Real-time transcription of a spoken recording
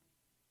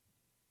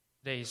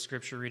Today's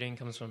scripture reading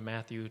comes from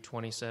Matthew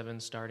 27,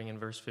 starting in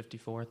verse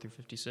 54 through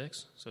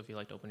 56. So if you'd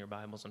like to open your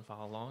Bibles and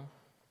follow along.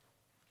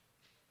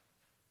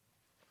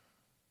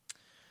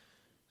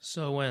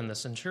 So when the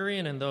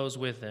centurion and those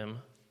with him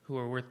who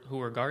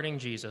were guarding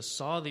Jesus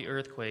saw the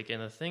earthquake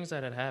and the things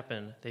that had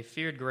happened, they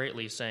feared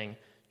greatly, saying,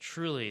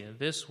 "Truly,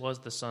 this was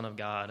the Son of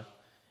God."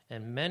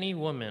 And many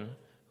women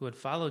who had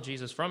followed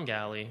Jesus from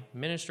Galilee,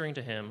 ministering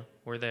to him,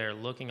 were there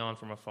looking on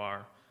from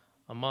afar,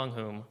 among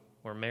whom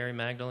were Mary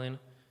Magdalene,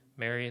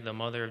 Mary, the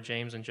mother of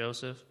James and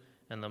Joseph,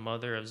 and the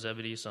mother of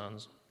Zebedee's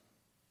sons.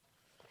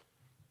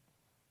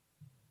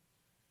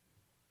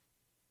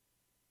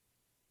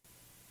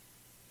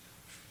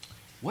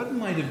 What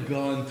might have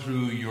gone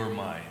through your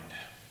mind?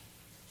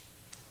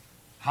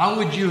 How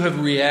would you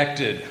have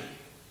reacted?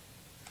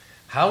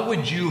 How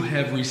would you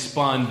have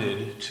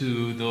responded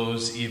to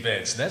those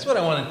events? That's what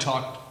I want to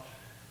talk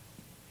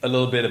a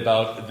little bit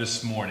about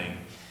this morning.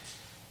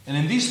 And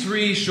in these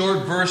three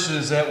short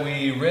verses that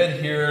we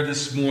read here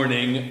this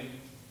morning,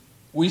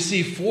 we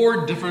see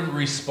four different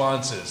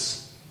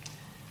responses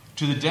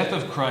to the death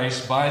of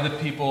Christ by the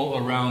people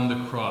around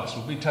the cross.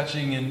 We'll be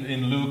touching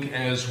in Luke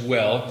as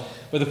well.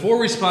 But the four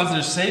responses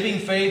are saving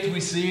faith, we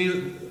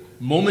see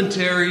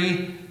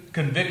momentary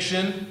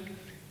conviction,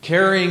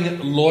 caring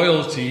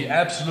loyalty,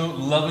 absolute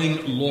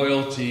loving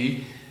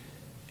loyalty,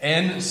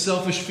 and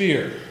selfish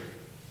fear.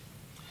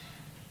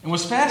 And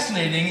what's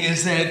fascinating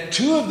is that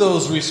two of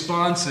those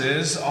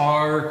responses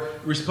are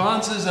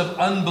responses of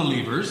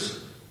unbelievers,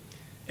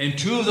 and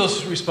two of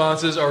those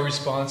responses are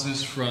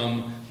responses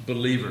from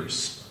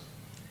believers.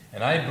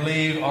 And I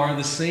believe are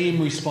the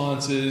same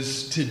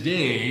responses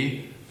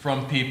today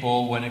from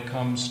people when it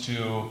comes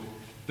to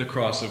the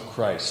cross of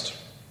Christ.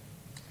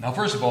 Now,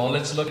 first of all,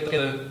 let's look at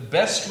the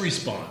best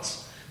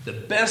response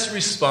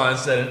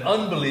that an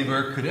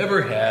unbeliever could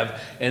ever have,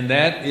 and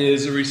that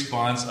is a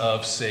response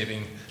of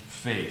saving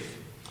faith.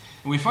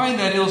 And we find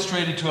that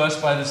illustrated to us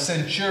by the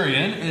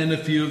centurion and a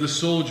few of the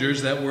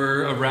soldiers that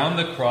were around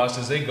the cross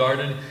as they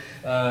guarded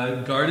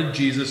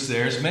Jesus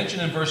there. It's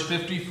mentioned in verse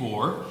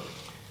 54.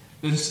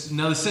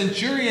 Now the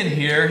centurion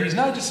here, he's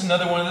not just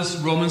another one of the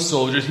Roman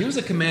soldiers. He was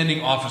a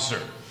commanding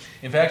officer.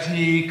 In fact,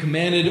 he had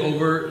command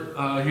over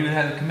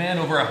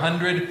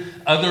 100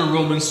 other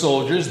Roman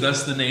soldiers,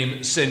 thus the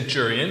name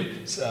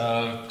centurion,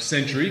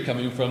 century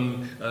coming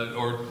from,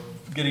 or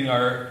getting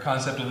our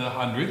concept of the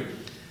 100.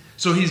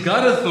 So he's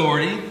got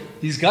authority,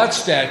 he's got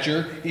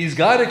stature, he's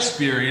got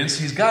experience,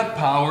 he's got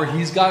power,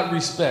 he's got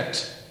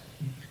respect.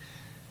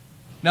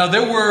 Now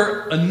there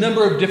were a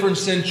number of different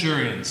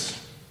centurions.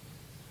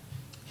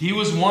 He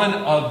was one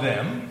of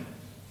them,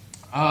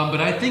 but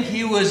I think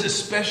he was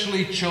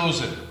especially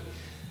chosen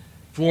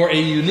for a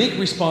unique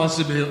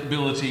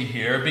responsibility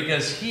here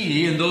because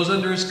he and those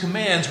under his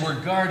commands were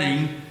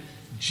guarding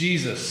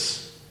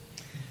Jesus.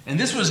 And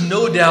this was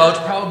no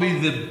doubt probably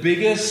the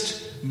biggest,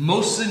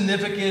 most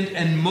significant,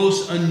 and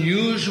most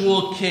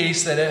unusual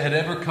case that had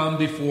ever come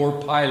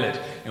before Pilate.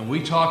 And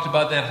we talked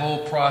about that whole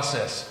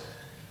process.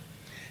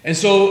 And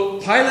so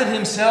Pilate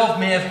himself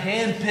may have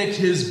handpicked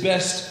his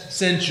best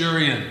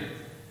centurion,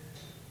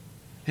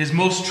 his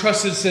most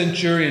trusted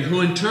centurion, who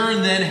in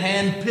turn then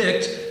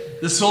handpicked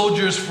the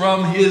soldiers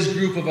from his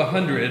group of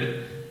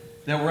 100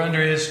 that were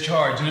under his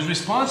charge. And his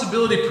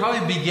responsibility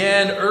probably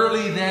began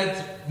early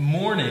that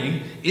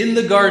morning in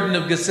the Garden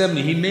of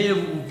Gethsemane. He may have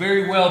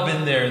very well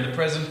been there in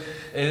person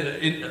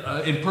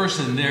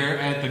there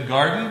at the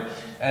garden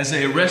as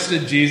they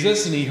arrested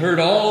Jesus, and he heard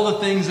all the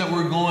things that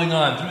were going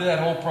on through that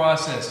whole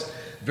process.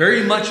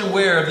 Very much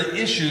aware of the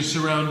issues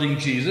surrounding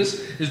Jesus.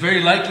 It's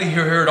very likely he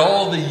heard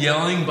all the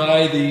yelling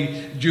by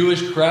the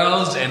Jewish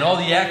crowds and all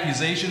the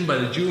accusation by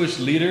the Jewish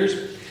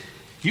leaders.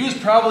 He was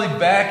probably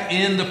back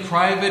in the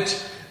private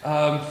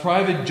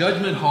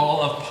judgment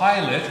hall of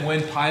Pilate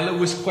when Pilate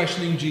was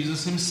questioning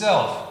Jesus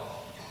himself.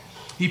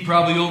 He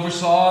probably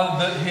oversaw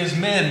his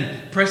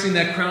men pressing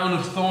that crown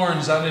of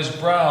thorns on his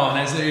brow, and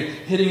as they're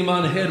hitting him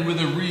on the head with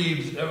the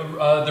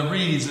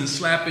reeds and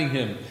slapping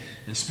him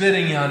and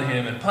spitting on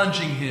him and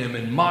punching him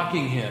and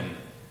mocking him.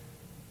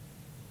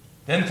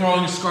 Then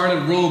throwing a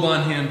scarlet robe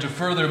on him to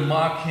further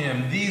mock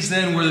him. These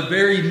then were the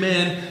very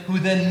men who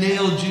then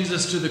nailed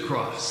Jesus to the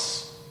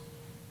cross.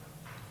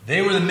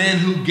 They were the men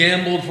who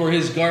gambled for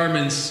his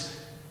garments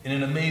in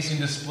an amazing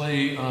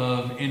display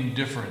of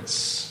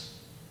indifference.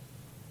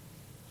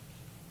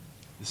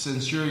 The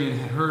centurion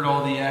had heard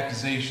all the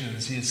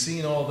accusations. He had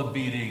seen all the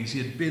beatings. He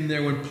had been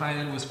there when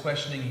Pilate was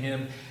questioning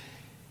him.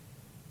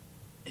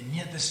 And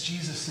yet this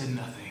Jesus said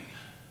nothing.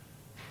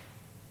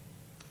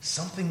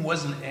 Something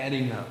wasn't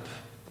adding up.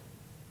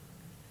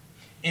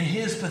 In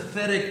his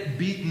pathetic,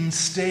 beaten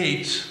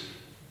state,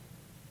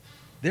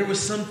 there was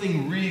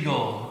something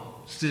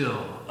regal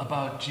still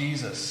about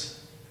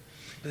Jesus.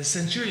 But the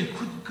centurion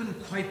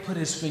couldn't quite put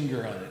his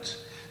finger on it.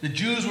 The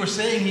Jews were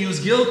saying he was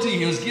guilty,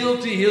 he was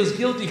guilty, he was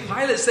guilty.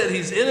 Pilate said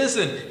he's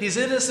innocent, he's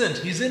innocent,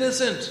 he's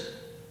innocent.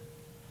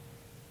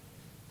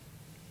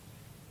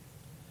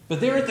 But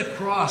there at the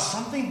cross,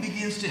 something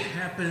begins to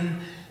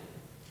happen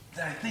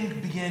that I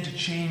think began to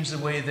change the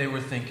way they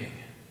were thinking.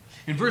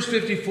 In verse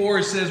 54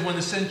 it says, when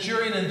the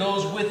centurion and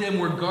those with him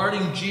were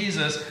guarding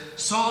Jesus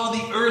saw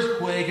the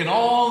earthquake and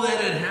all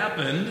that had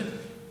happened,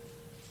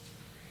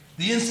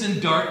 the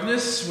instant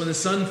darkness when the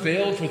sun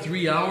failed for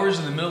 3 hours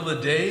in the middle of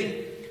the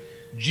day,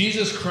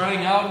 Jesus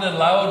crying out in a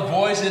loud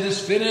voice, "It is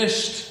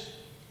finished.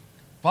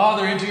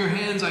 Father, into your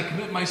hands I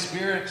commit my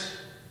spirit."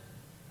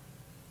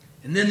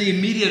 And then the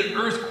immediate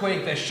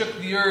earthquake that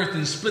shook the earth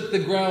and split the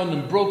ground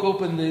and broke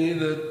open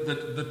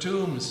the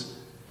tombs.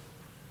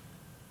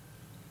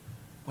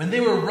 When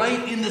they were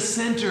right in the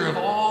center of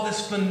all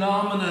this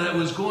phenomena that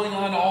was going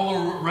on all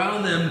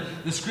around them,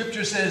 the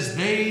scripture says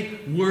they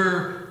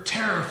were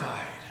terrified.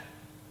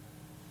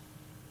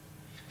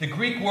 The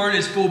Greek word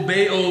is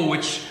phobeo,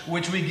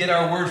 which we get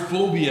our word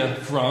phobia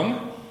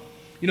from.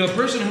 You know, a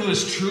person who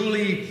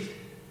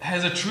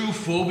has a true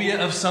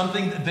phobia of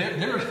something,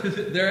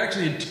 they're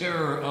actually in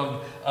terror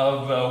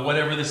of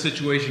whatever the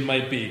situation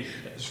might be.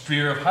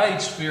 Fear of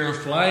heights, fear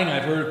of flying.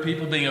 I've heard of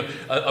people being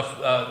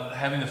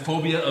having the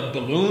phobia of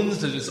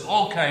balloons. There's just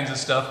all kinds of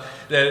stuff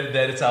that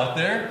it's out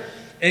there.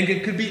 And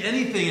it could be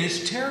anything, and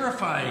it's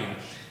terrifying.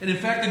 And in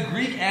fact, the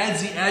Greek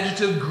adds the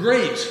adjective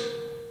great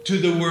to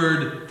the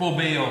word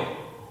phobeo,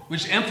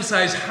 which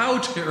emphasized how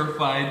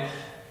terrified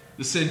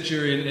the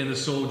centurion and the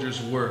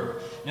soldiers were.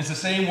 And it's the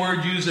same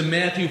word used in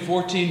Matthew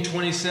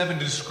 14:27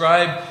 to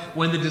describe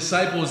when the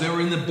disciples, they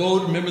were in the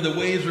boat. Remember, the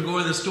waves were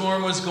going, the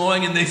storm was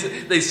going, and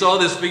they saw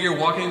this figure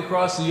walking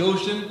across the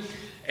ocean,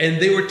 and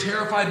they were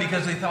terrified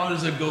because they thought it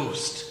was a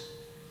ghost.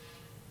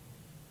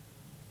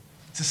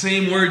 It's the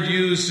same word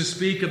used to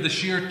speak of the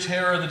sheer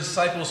terror the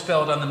disciples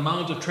felt on the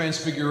Mount of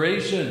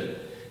Transfiguration.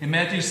 In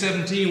Matthew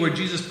 17, where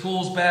Jesus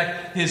pulls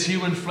back his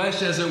human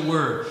flesh, as it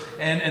were,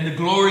 and the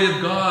glory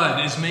of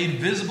God is made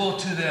visible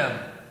to them.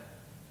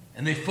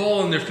 And they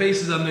fall on their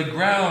faces on the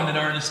ground and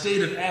are in a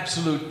state of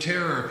absolute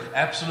terror,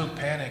 absolute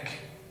panic.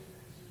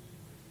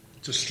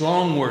 It's a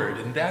strong word,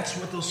 and that's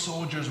what those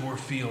soldiers were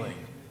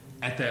feeling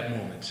at that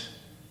moment.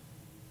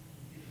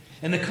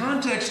 And the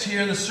context here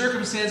and the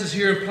circumstances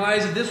here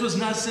implies that this was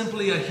not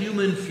simply a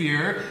human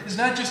fear. It's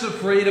not just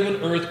afraid of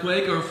an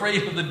earthquake or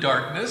afraid of the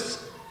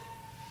darkness.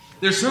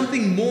 There's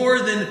something more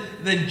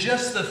than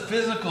just the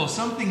physical,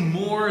 something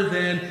more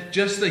than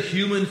just the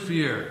human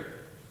fear.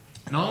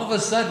 And all of a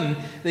sudden,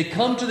 they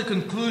come to the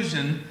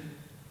conclusion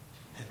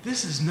that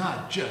this is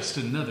not just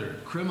another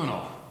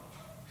criminal.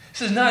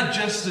 This is not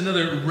just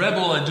another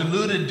rebel, a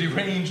deluded,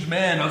 deranged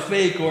man, a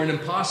fake or an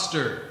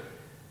imposter.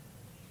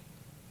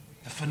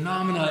 The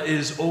phenomena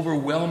is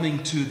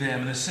overwhelming to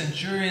them. And the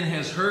centurion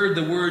has heard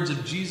the words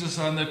of Jesus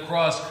on the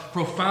cross,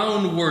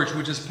 profound words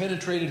which has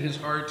penetrated his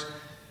heart.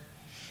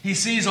 He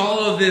sees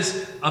all of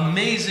this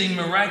amazing,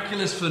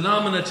 miraculous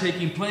phenomena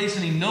taking place,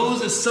 and he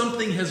knows that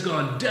something has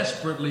gone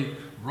desperately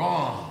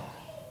wrong.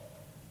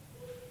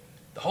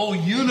 The whole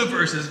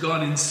universe has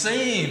gone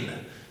insane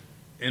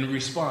in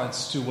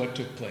response to what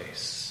took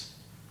place.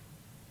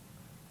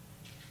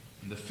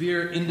 And the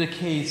fear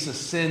indicates a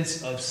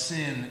sense of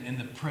sin in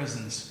the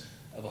presence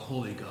of a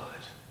holy God.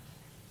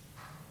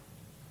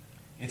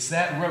 It's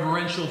that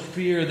reverential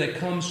fear that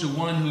comes to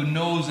one who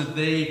knows that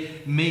they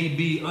may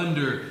be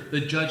under the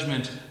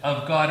judgment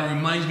of God. It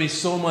reminds me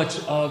so much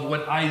of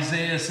what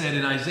Isaiah said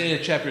in Isaiah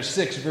chapter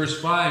 6,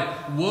 verse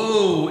 5.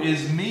 "Woe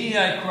is me,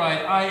 I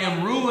cried, I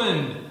am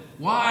ruined.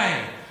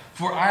 Why?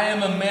 For I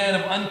am a man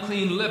of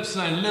unclean lips,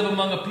 and I live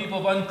among a people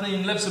of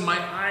unclean lips, and my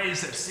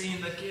eyes have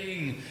seen the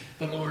King,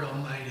 the Lord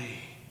Almighty."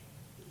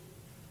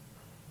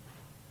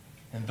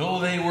 And though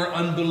they were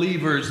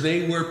unbelievers,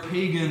 they were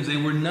pagans, they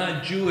were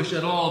not Jewish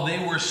at all,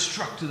 they were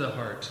struck to the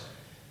heart.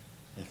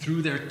 And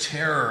through their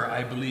terror,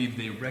 I believe,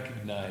 they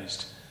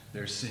recognized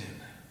their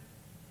sin.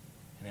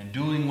 And in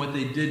doing what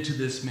they did to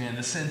this man,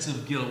 the sense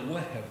of guilt,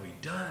 what have we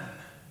done?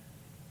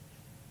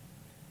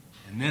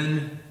 And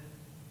then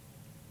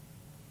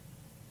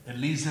it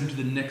leads them to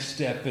the next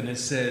step, and it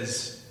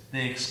says,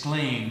 they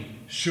exclaimed,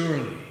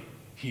 "Surely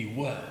he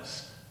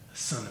was the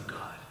Son of God."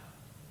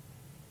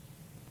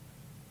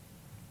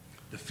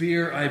 The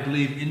fear, I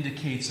believe,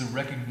 indicates a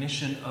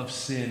recognition of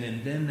sin,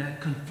 and then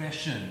that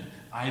confession,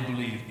 I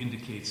believe,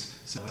 indicates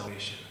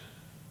salvation.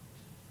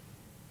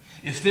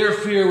 If their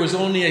fear was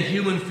only a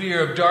human fear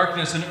of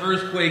darkness and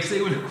earthquakes,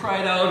 they would have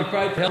cried out and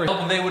cried for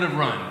help, and they would have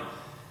run.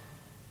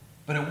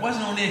 But it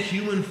wasn't only a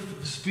human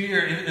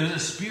fear, it was a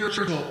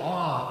spiritual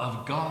awe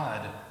of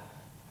God.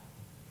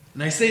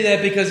 And I say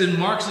that because in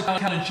Mark's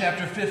account in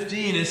chapter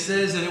 15, it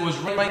says that it was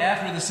right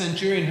after the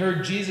centurion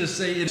heard Jesus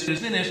say, "It is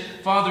finished.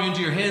 Father,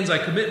 into your hands I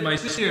commit my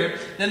spirit."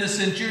 Then the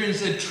centurion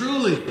said,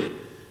 "Truly,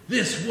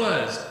 this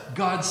was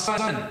God's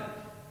Son."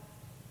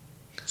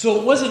 So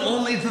it wasn't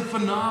only the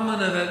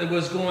phenomena that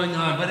was going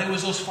on, but it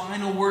was those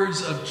final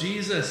words of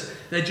Jesus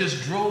that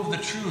just drove the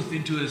truth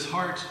into his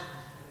heart.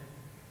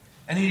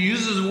 And he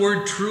uses the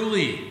word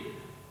 "truly"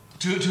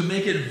 to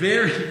make it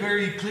very,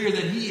 very clear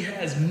that he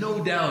has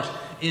no doubt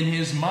in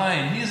his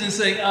mind. He isn't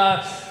saying,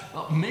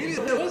 well, maybe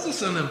that was the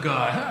Son of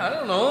God. I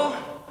don't know.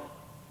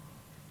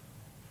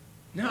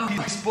 No,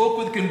 he spoke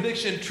with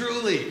conviction.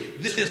 Truly,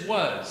 this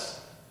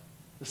was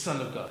the Son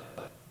of God.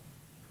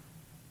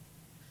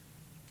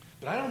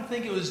 But I don't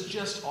think it was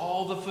just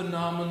all the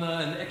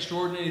phenomena and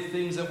extraordinary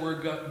things that were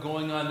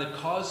going on that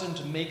caused him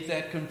to make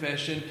that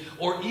confession,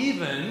 or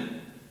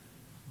even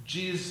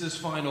Jesus'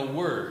 final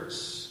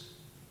words,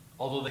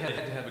 although they had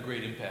to have a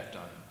great impact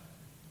on him.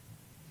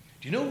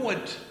 Do you know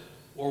what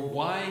or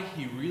why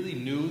he really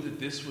knew that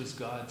this was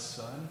God's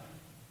Son?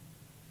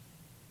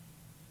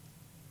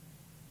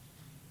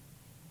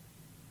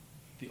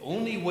 The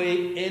only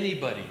way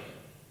anybody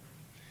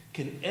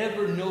can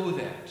ever know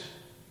that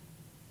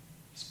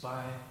is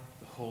by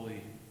the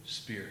Holy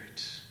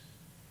Spirit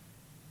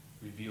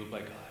revealed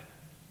by God.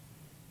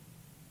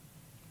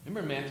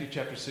 Remember Matthew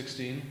chapter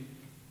 16?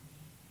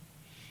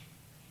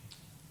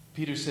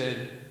 Peter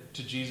said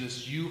to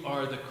Jesus, "You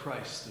are the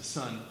Christ, the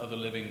Son of the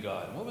living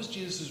God." And what was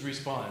Jesus'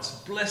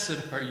 response?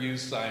 "Blessed are you,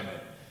 Simon,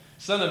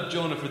 son of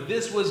Jonah, for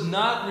this was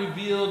not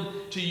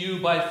revealed to you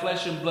by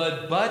flesh and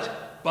blood,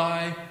 but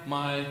by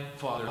my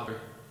Father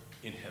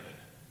in heaven."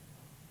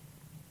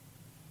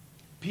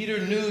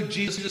 Peter knew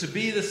Jesus to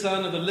be the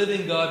Son of the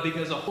living God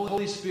because the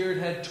Holy Spirit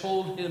had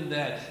told him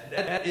that.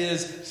 That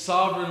is a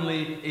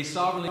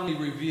sovereignly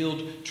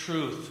revealed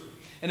truth.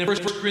 And in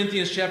 1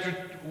 Corinthians chapter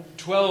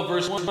 12,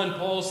 verse 1,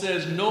 Paul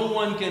says, "No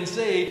one can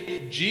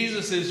say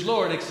Jesus is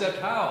Lord except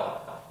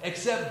how?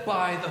 Except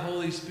by the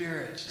Holy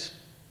Spirit."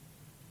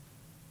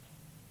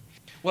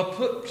 What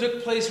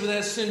took place with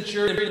that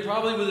centurion,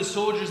 probably with the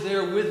soldiers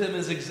there with him,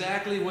 is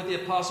exactly what the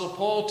Apostle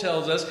Paul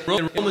tells us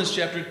in Romans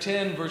chapter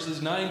 10,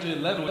 verses 9 to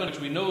 11, which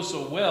we know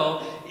so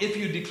well. "If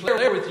you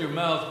declare with your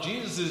mouth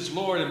Jesus is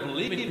Lord and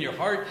believe in your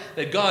heart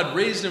that God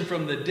raised him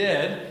from the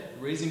dead,"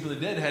 raising from the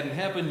dead hadn't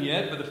happened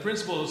yet, but the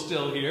principle is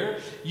still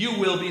here, "you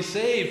will be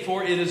saved.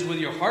 For it is with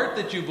your heart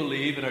that you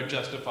believe and are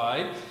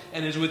justified,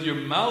 and it is with your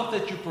mouth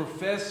that you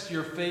profess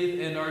your faith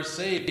and are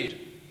saved."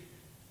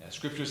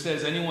 Scripture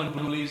says anyone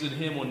who believes in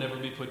him will never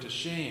be put to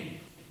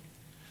shame.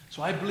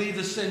 So I believe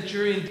the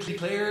centurion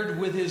declared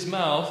with his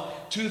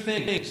mouth two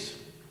things.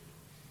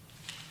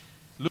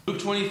 Luke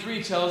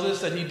 23 tells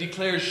us that he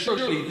declares,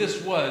 surely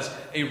this was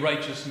a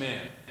righteous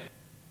man.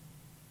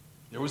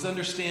 There was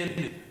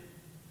understanding.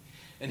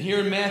 And here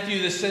in Matthew,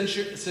 the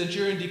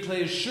centurion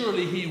declares,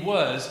 surely he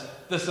was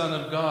the Son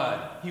of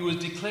God. He was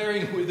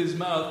declaring with his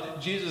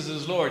mouth, Jesus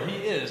is Lord. He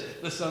is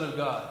the Son of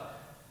God.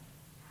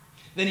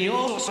 Then he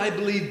also, I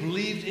believe,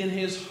 believed in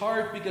his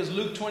heart, because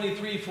Luke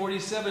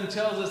 23:47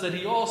 tells us that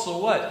he also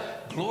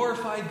what?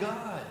 Glorified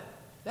God.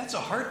 That's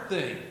a heart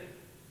thing.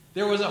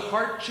 There was a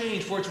heart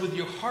change, for it's with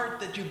your heart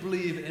that you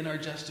believe and are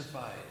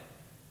justified.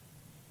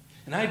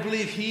 And I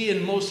believe he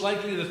and most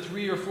likely the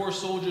 3 or 4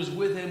 soldiers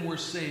with him were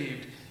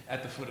saved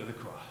at the foot of the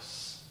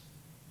cross.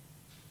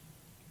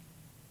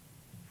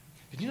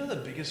 Did you know the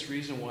biggest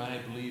reason why I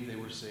believe they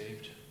were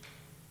saved?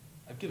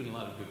 I've given a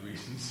lot of good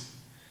reasons.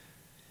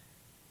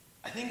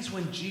 I think it's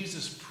when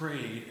Jesus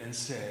prayed and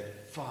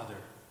said, Father,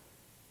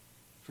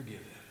 forgive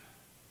them.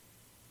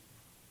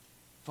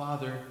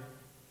 Father,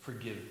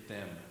 forgive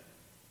them.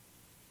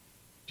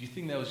 Do you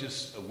think that was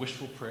just a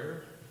wishful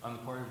prayer on the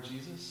part of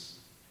Jesus?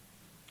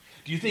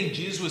 Do you think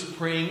Jesus was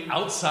praying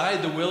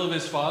outside the will of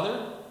his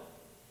Father?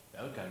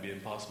 That would kind of be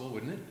impossible,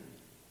 wouldn't it?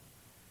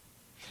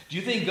 Do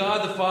you think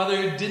God the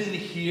Father didn't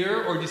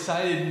hear or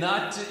decided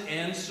not to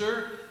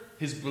answer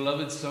his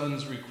beloved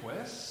Son's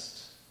request?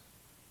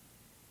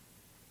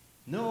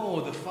 No,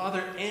 the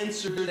Father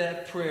answered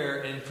that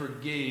prayer and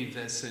forgave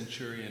that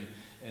centurion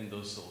and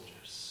those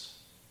soldiers.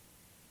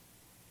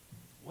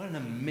 What an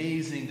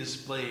amazing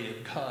display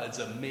of God's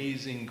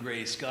amazing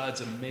grace,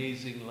 God's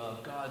amazing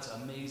love, God's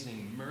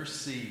amazing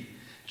mercy.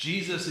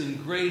 Jesus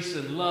in grace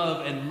and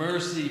love and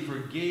mercy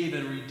forgave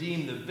and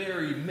redeemed the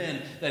very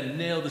men that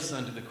nailed the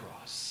Son to the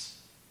cross.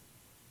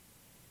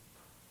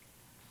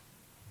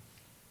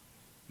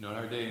 You know, in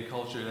our day and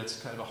culture,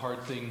 that's kind of a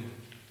hard thing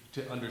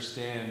to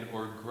understand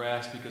or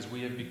grasp, because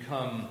we have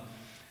become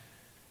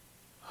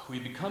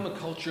a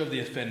culture of the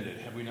offended,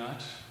 have we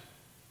not?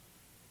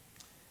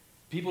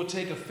 People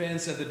take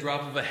offense at the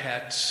drop of a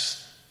hat.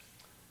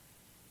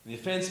 The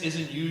offense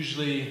isn't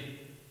usually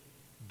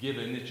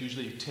given, it's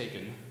usually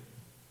taken.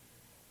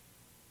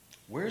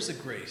 Where's the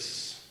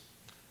grace?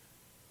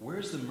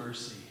 Where's the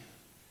mercy?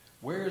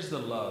 Where's the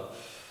love?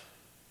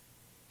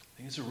 I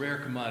think it's a rare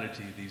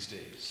commodity these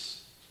days.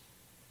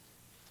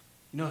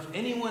 You know, if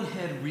anyone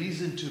had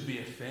reason to be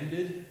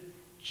offended,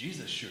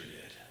 Jesus sure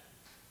did.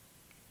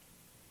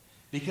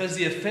 Because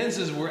the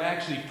offenses were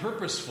actually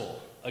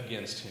purposeful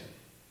against him.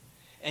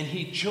 And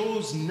he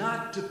chose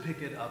not to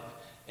pick it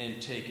up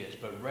and take it,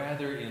 but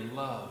rather in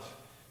love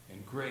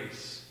and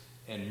grace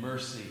and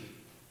mercy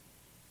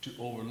to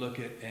overlook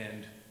it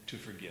and to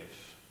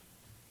forgive.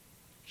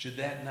 Should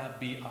that not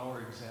be our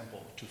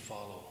example to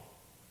follow?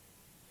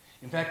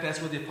 In fact,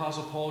 that's what the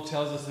Apostle Paul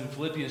tells us in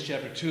Philippians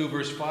chapter 2,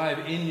 verse 5.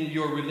 In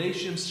your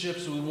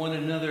relationships with one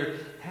another,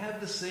 have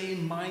the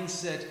same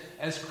mindset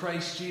as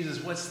Christ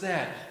Jesus. What's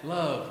that?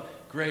 Love,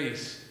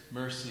 grace,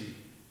 mercy,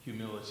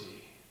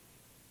 humility.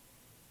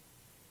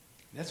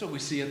 That's what we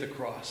see at the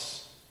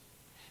cross.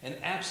 An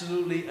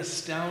absolutely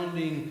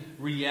astounding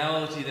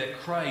reality that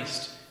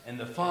Christ and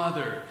the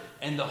Father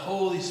and the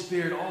Holy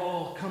Spirit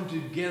all come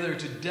together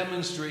to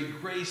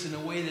demonstrate grace in a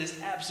way that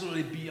is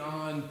absolutely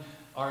beyond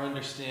our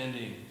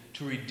understanding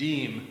to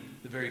redeem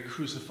the very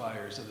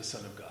crucifiers of the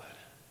Son of God.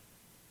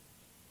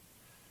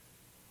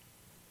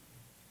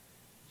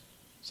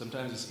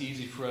 Sometimes it's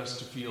easy for us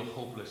to feel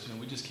hopeless.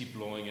 We just keep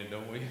blowing it,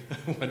 don't we?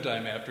 One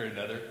time after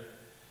another.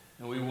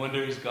 And we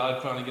wonder, is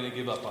God finally going to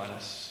give up on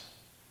us?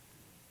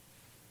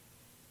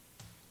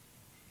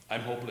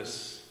 I'm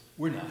hopeless.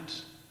 We're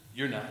not.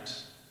 You're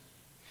not.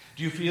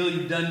 Do you feel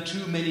you've done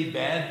too many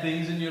bad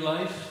things in your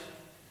life?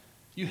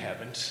 You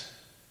haven't.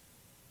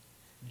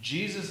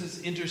 Jesus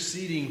is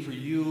interceding for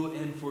you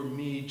and for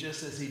me,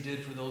 just as he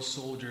did for those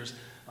soldiers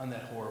on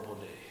that horrible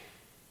day.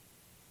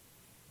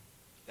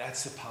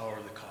 That's the power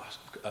of the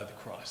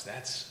cross.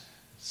 That's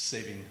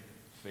saving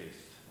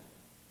faith.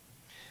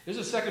 There's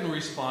a second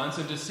response,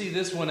 and to see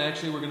this one,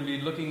 actually, we're going to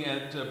be looking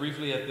at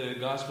briefly at the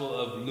Gospel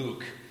of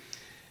Luke.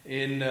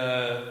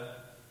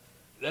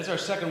 That's our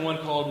second one,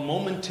 called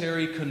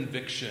momentary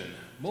conviction.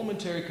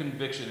 Momentary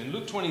conviction. In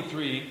Luke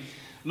 23,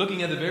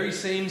 looking at the very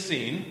same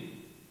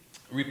scene,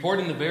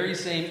 reporting the very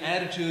same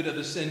attitude of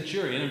the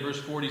centurion in verse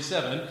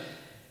 47,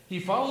 he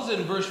follows it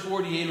in verse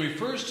 48 and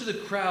refers to the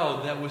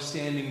crowd that was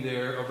standing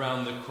there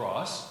around the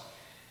cross.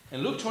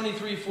 And Luke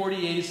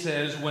 23:48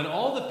 says, when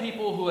all the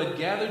people who had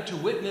gathered to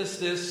witness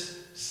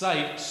this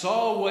sight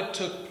saw what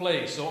took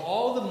place. So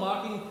all the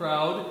mocking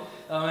crowd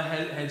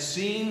had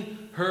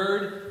seen,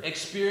 heard,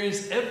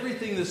 experienced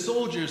everything the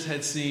soldiers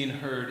had seen,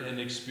 heard, and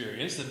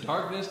experienced. The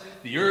darkness,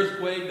 the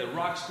earthquake, the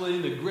rock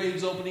splitting, the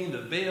graves opening,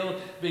 the veil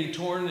being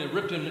torn and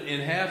ripped in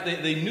half.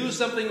 They knew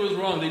something was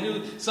wrong. They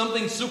knew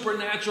something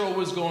supernatural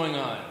was going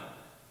on.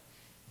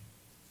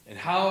 And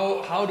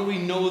how do we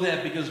know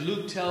that? Because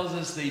Luke tells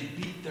us they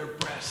beat their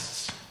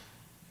breasts.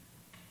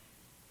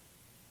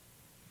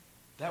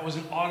 That was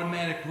an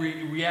automatic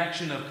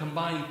reaction of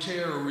combined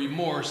terror,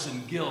 remorse,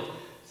 and guilt.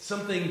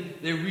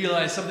 They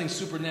realized something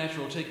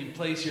supernatural taking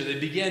place here. They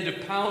began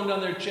to pound on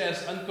their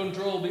chests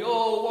uncontrollably.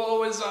 Oh,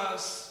 woe is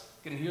us!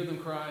 I can hear them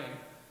crying.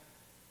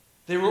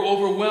 They were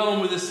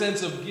overwhelmed with a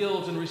sense of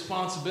guilt and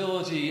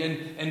responsibility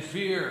and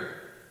fear.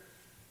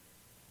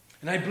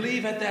 And I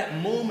believe at that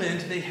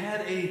moment they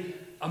had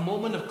a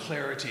moment of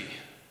clarity,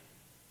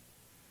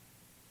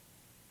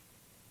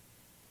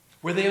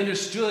 where they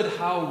understood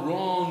how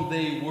wrong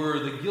they were.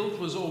 The guilt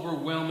was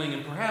overwhelming,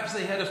 and perhaps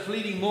they had a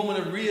fleeting moment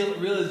of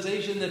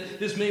realization that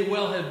this may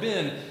well have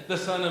been the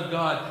Son of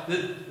God,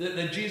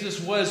 that Jesus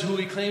was who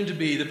he claimed to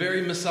be, the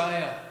very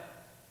Messiah.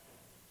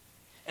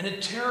 And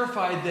it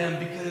terrified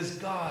them because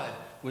God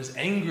was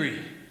angry.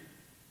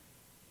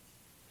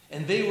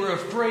 And they were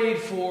afraid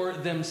for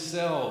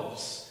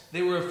themselves.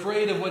 They were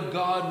afraid of what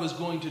God was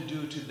going to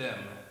do to them.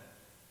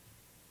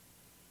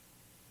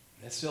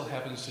 That still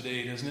happens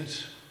today, doesn't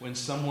it? When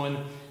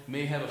someone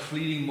may have a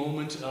fleeting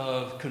moment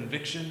of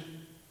conviction.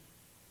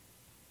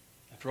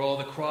 After all,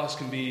 the cross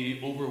can be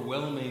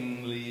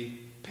overwhelmingly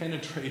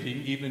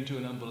penetrating even to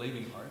an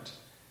unbelieving heart.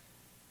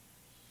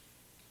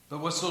 But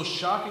what's so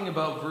shocking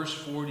about verse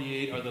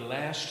 48 are the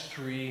last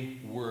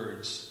three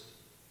words.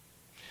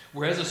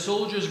 Whereas the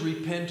soldiers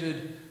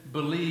repented,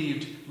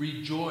 believed,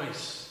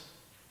 rejoiced.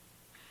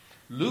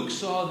 Luke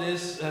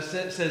says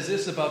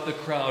this about the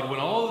crowd. When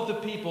all of the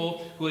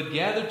people who had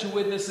gathered to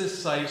witness this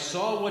sight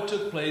saw what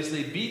took place,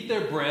 they beat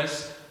their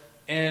breasts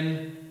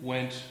and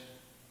went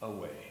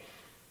away.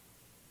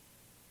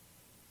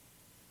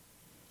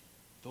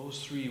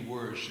 Those three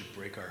words should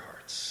break our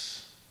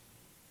hearts.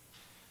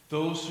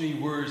 Those three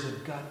words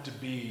have got to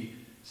be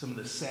some of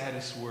the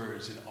saddest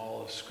words in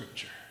all of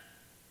Scripture.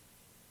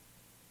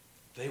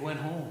 They went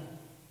home.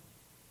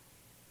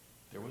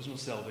 There was no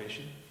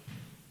salvation.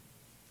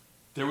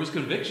 There was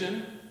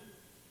conviction,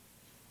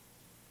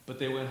 but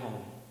they went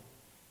home.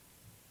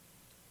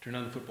 Turned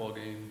on the football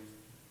game,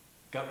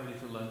 got ready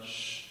for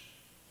lunch,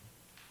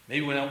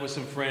 maybe went out with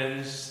some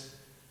friends,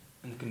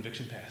 and the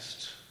conviction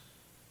passed.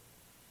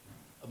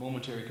 A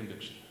momentary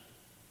conviction.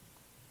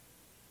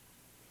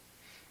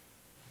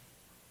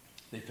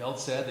 They felt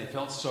sad, they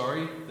felt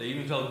sorry, they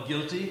even felt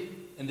guilty,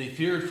 and they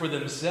feared for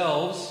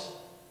themselves.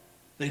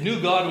 They knew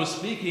God was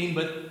speaking,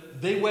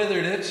 but they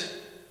weathered it.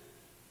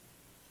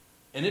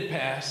 And it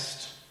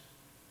passed.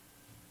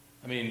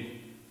 3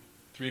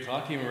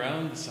 o'clock came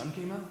around, the sun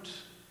came out.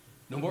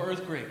 No more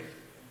earthquake.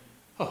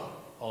 Oh,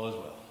 all is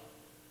well.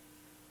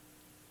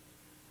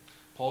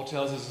 Paul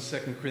tells us in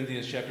 2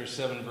 Corinthians chapter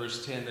 7,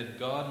 verse 10, that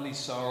godly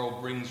sorrow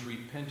brings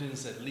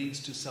repentance that leads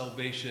to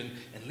salvation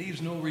and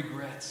leaves no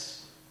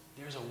regrets.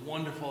 There's a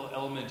wonderful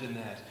element in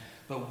that.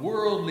 But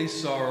worldly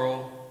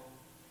sorrow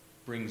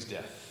brings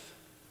death.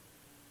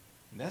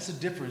 And that's the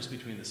difference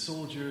between the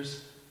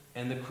soldiers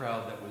and the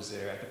crowd that was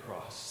there at the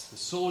cross. The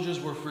soldiers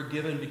were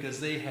forgiven because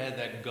they had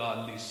that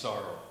godly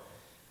sorrow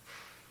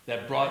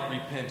that brought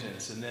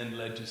repentance and then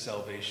led to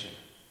salvation.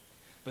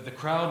 But the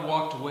crowd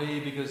walked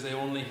away because they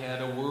only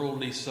had a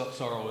worldly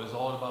sorrow. It was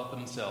all about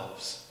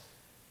themselves.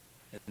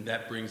 And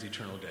that brings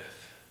eternal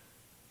death.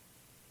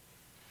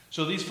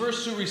 So these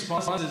first two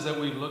responses that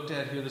we've looked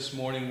at here this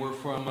morning were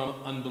from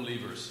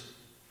unbelievers.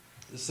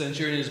 The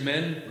centurion and his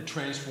men were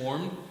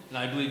transformed, and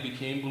I believe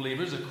became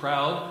believers. The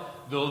crowd,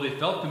 though they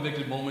felt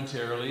convicted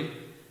momentarily,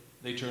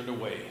 they turned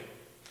away.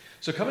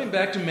 So coming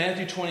back to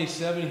Matthew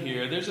 27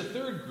 here, there's a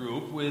third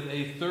group with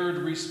a third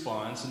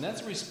response, and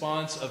that's a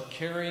response of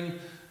caring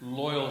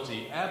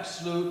loyalty,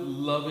 absolute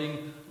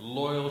loving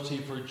loyalty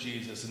for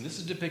Jesus. And this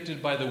is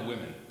depicted by the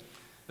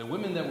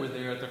women that were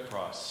there at the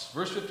cross.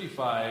 Verse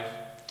 55,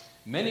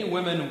 many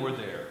women were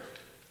there,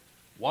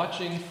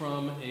 watching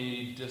from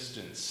a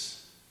distance.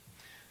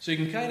 So you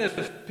can kind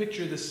of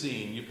picture the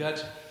scene. You've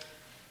got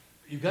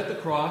the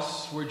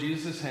cross where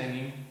Jesus is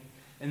hanging,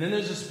 and then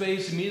there's a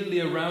space immediately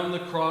around the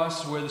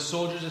cross where the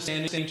soldiers are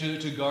standing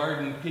to guard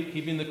and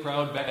keeping the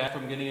crowd back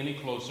from getting any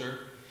closer.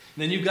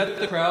 And then you've got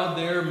the crowd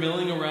there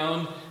milling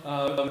around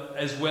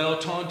as well,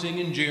 taunting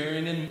and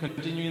jeering and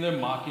continuing their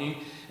mocking.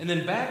 And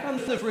then back on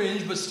the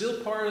fringe, but still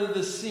part of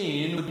the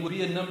scene, would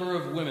be a number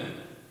of women.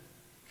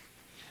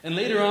 And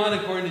later on,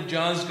 according to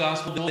John's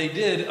Gospel, they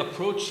did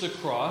approach the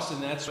cross,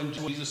 and that's when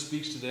Jesus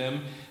speaks to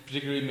them,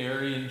 particularly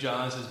Mary, and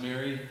John says,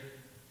 Mary,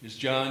 here's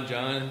John,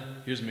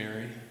 here's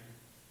Mary,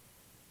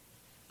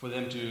 for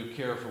them to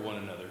care for one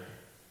another.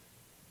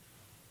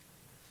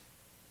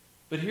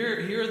 But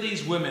here are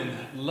these women,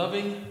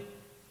 loving,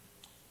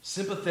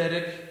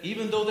 sympathetic,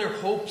 even though their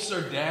hopes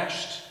are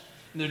dashed,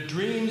 and their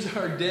dreams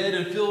are dead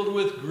and filled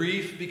with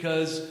grief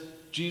because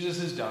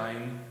Jesus is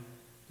dying.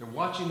 They're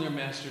watching their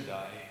master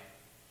die.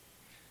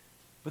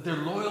 But their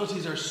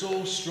loyalties are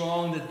so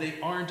strong that they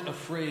aren't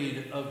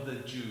afraid of the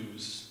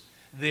Jews.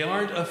 They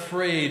aren't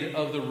afraid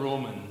of the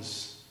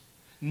Romans.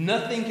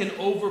 Nothing can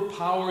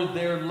overpower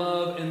their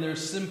love and their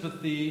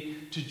sympathy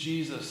to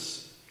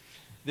Jesus.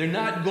 They're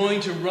not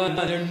going to run.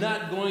 They're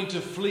not going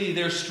to flee.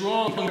 They're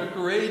strong. They're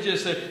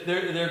courageous.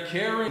 They're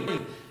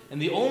caring. And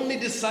the only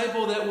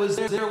disciple that was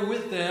there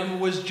with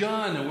them was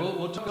John. And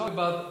we'll talk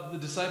about the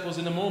disciples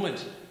in a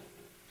moment.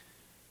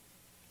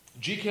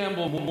 G.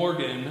 Campbell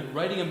Morgan,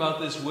 writing about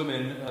this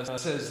woman,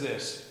 says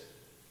this: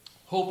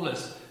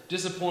 hopeless,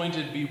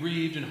 disappointed,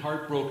 bereaved, and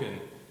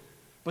heartbroken.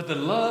 But the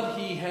love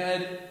he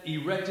had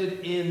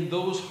erected in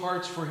those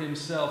hearts for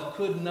himself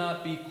could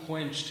not be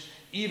quenched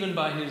even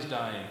by his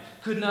dying,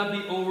 could not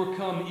be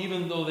overcome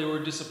even though they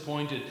were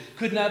disappointed,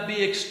 could not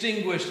be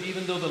extinguished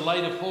even though the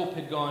light of hope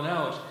had gone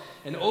out.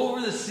 And over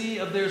the sea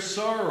of their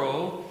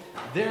sorrow,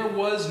 there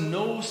was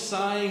no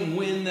sighing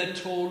wind that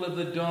told of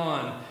the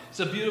dawn. It's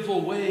a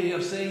beautiful way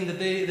of saying that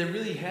they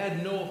really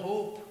had no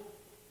hope.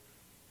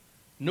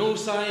 No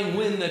sighing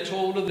wind that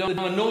told of the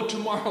dawn, no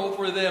tomorrow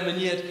for them,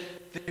 and yet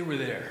they were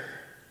there.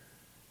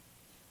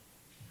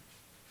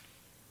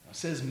 It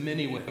says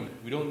many women.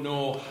 We don't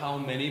know how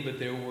many, but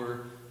there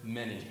were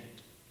many.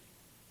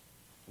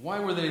 Why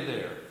were they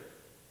there?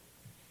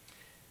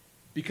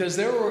 Because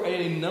there were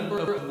a number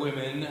of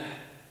women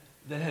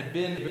that had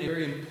been a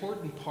very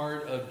important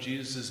part of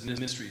Jesus'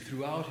 ministry,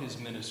 throughout his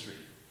ministry.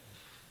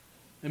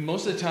 And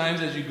most of the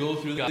times as you go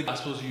through the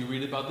Gospels, you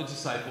read about the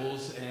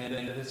disciples,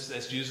 and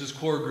that's Jesus'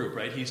 core group,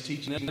 right? He's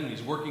teaching them,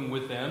 he's working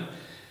with them.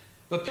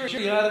 But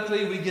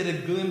periodically we get a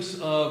glimpse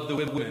of the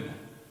women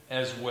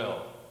as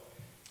well.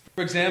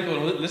 For example,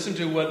 listen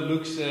to what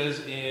Luke says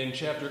in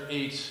chapter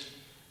 8,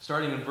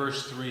 starting in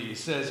verse 3. He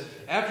says,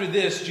 after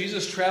this,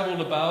 Jesus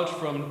traveled about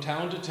from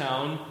town to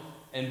town,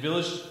 and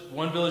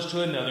one village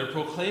to another,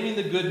 proclaiming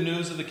the good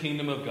news of the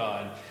kingdom of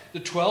God. The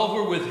 12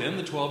 were with him,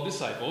 the 12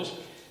 disciples,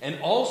 and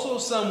also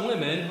some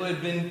women who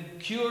had been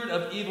cured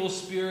of evil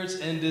spirits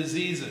and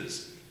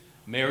diseases.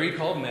 Mary,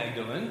 called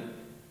Magdalene,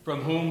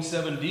 from whom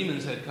 7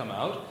 demons had come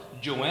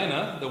out.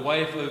 Joanna, the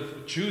wife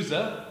of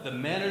Chuza, the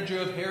manager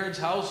of Herod's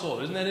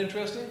household. Isn't that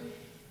interesting?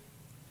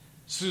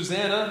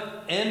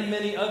 Susanna, and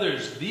many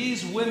others.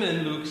 These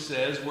women, Luke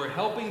says, were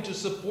helping to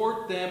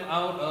support them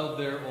out of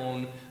their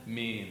own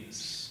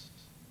means.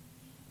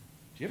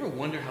 Do you ever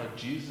wonder how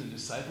Jesus and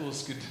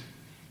disciples could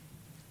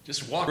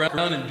just walk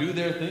around and do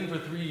their thing for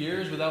 3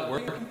 years without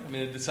working? I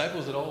mean, the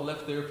disciples had all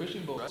left their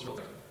fishing boats.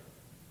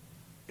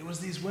 It was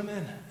these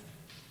women.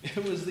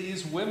 It was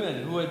these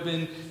women who had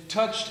been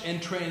touched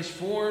and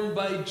transformed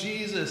by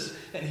Jesus.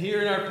 And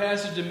here in our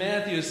passage in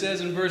Matthew, it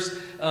says in verse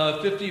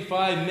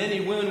 55,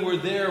 many women were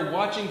there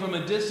watching from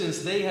a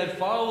distance. They had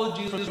followed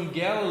Jesus from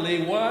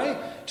Galilee.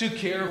 Why? To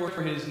care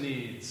for his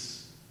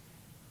needs.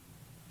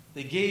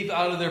 They gave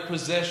out of their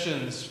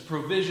possessions,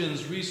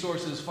 provisions,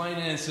 resources,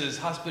 finances,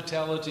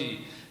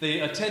 hospitality. They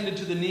attended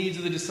to the needs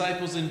of the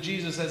disciples and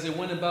Jesus as they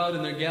went about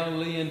in their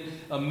Galilean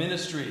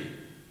ministry.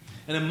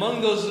 And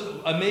among those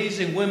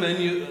amazing women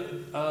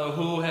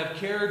who have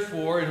cared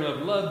for and who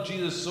have loved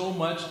Jesus so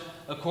much,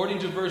 according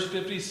to verse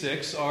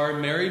 56, are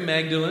Mary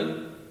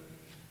Magdalene,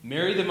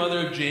 Mary the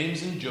mother of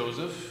James and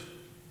Joseph,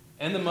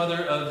 and the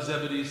mother of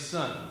Zebedee's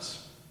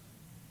sons.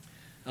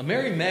 Now,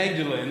 Mary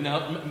Magdalene,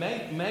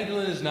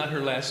 Magdalene is not her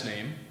last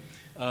name.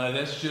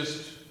 That's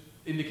just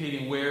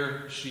indicating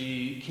where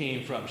she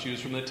came from. She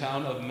was from the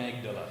town of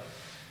Magdala,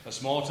 a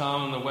small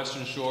town on the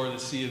western shore of the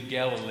Sea of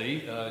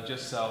Galilee,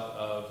 just south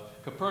of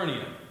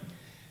Capernaum.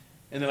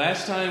 And the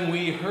last time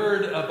we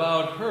heard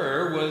about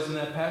her was in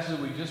that passage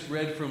we just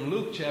read from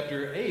Luke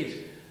chapter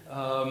 8,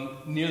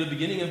 near the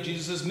beginning of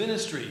Jesus'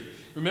 ministry.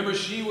 Remember,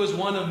 she was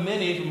one of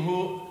many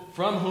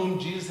from whom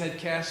Jesus had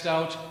cast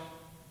out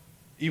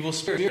evil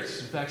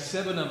spirits. In fact,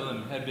 7 of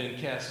them had been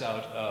cast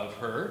out of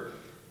her,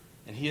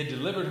 and he had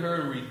delivered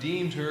her,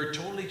 redeemed her,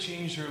 totally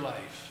changed her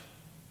life.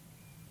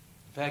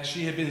 In fact,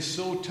 she had been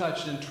so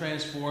touched and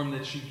transformed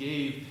that she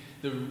gave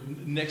the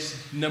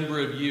next number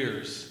of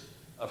years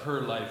of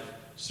her life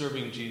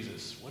serving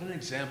Jesus. What an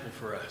example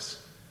for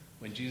us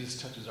when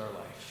Jesus touches our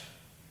life.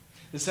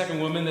 The second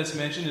woman that's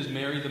mentioned is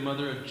Mary, the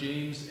mother of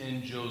James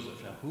and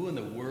Joseph. Now, who in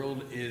the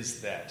world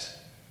is that?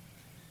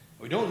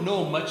 We don't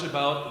know much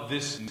about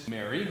this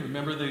Mary.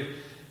 Remember,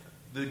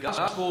 the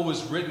gospel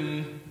was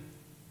written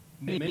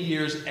many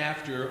years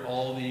after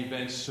all the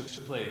events took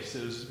place.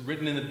 It was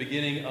written in the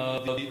beginning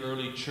of the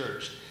early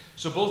church.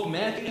 So both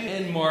Matthew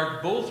and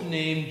Mark both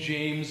named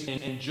James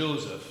and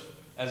Joseph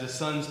as the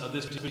sons of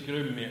this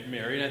particular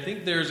Mary. And I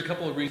think there's a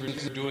couple of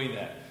reasons for doing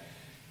that.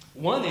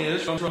 One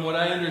is, from what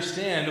I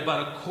understand,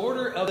 about a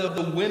quarter of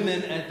the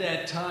women at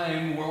that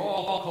time were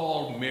all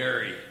called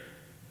Mary.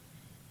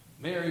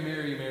 Mary,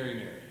 Mary, Mary,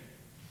 Mary.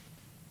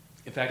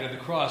 In fact, at the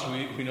cross,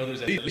 we know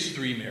there's at least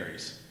 3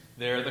 Marys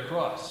there at the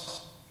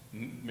cross.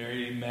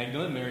 Mary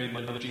Magdalene, Mary the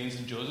mother of James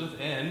and Joseph,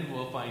 and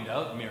we'll find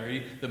out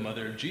Mary, the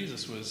mother of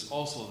Jesus, was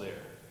also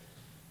there.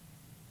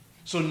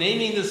 So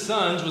naming the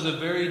sons was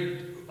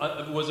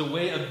a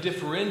way of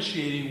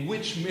differentiating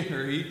which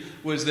Mary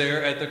was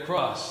there at the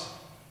cross.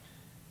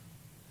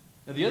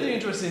 Now, the other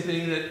interesting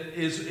thing that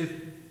is,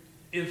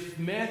 if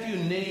Matthew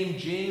named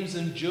James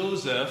and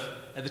Joseph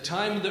at the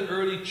time of the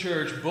early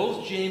church,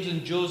 both James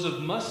and Joseph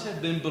must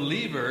have been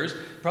believers,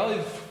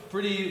 probably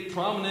pretty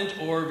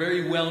prominent or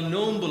very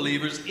well-known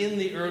believers in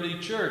the early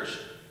church.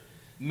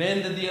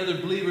 Men that the other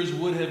believers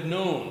would have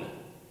known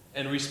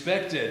and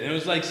respected. And it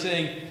was like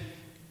saying,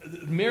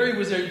 Mary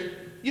was there.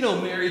 You know,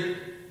 Mary,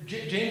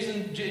 James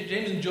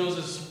and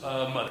Joseph's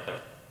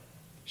mother.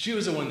 She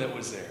was the one that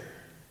was there.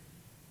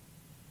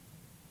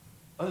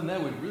 Other than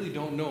that, we really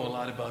don't know a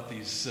lot about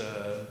these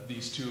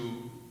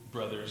 2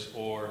 brothers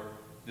or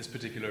this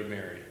particular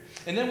Mary.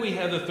 And then we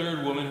have the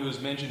third woman who is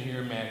mentioned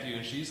here in Matthew,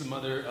 and she's the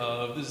mother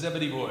of the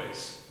Zebedee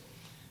boys.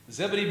 The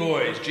Zebedee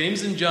boys,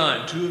 James and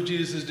John, 2 of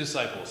Jesus'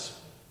 disciples.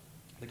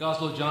 The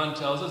Gospel of John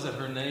tells us that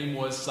her name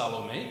was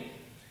Salome.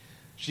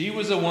 She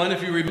was the one,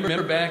 if you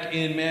remember back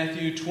in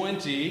Matthew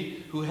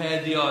 20, who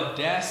had the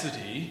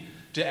audacity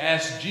to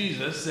ask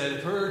Jesus that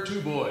if her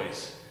 2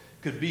 boys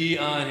could be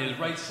on his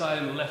right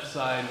side and left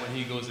side when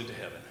he goes into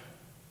heaven.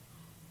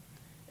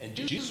 And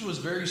Jesus was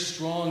very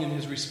strong in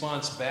his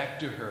response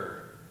back to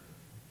her.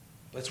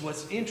 But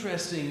what's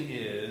interesting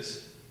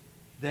is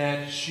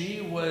that she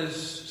was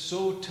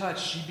so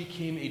touched, she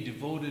became a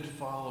devoted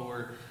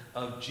follower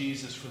of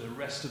Jesus for the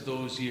rest of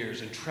those years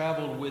and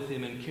traveled with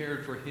him and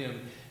cared for him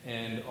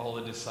and all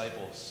the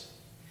disciples.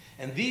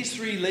 And these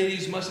 3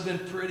 ladies must have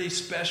been pretty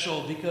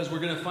special, because we're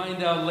going to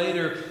find out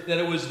later that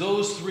it was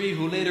those 3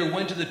 who later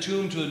went to the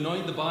tomb to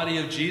anoint the body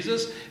of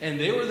Jesus, and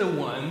they were the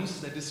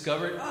ones that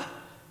discovered,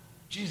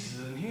 Jesus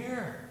isn't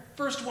here.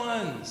 First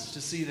ones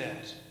to see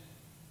that.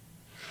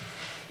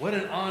 What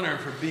an honor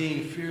for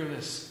being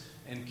fearless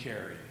and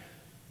caring.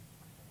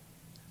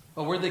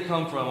 Well, where'd they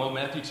come from? Well,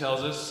 Matthew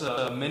tells us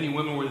many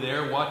women were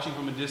there watching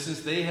from a distance.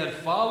 They had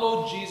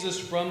followed Jesus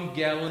from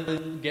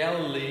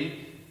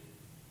Galilee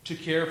to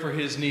care for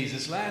his needs.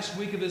 This last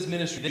week of his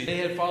ministry, they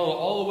had followed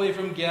all the way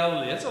from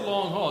Galilee. That's a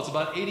long haul. It's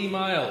about 80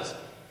 miles.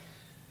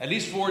 At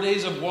least 4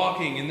 days of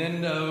walking, and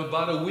then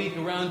about a week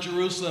around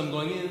Jerusalem,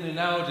 going in and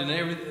out and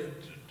everything,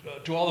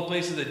 to all the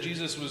places that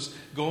Jesus was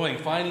going,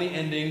 finally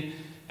ending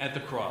at the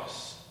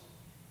cross.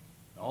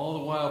 All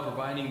the while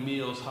providing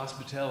meals,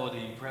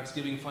 hospitality, perhaps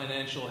giving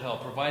financial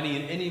help, providing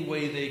in any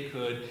way they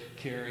could,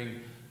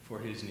 caring for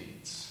his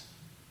needs.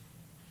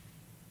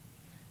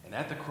 And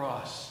at the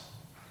cross,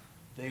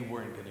 they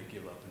weren't going to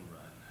give up and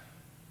run.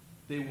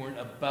 They weren't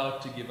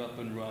about to give up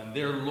and run.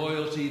 Their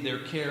loyalty, their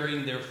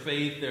caring, their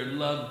faith, their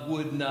love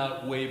would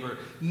not waver.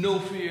 No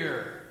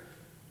fear.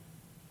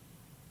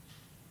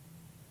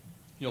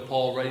 You know,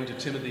 Paul, writing to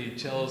Timothy,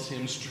 tells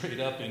him straight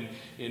up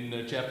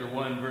in chapter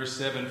 1, verse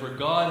 7, "For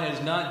God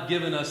has not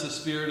given us a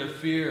spirit of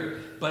fear,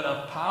 but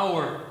of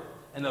power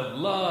and of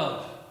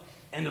love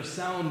and of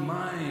sound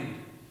mind."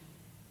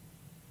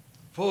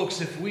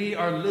 Folks, if we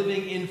are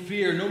living in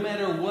fear, no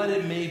matter what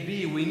it may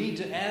be, we need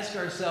to ask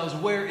ourselves,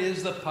 where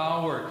is the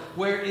power?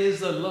 Where is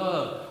the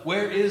love?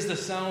 Where is the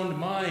sound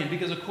mind?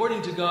 Because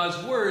according to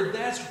God's word,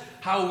 that's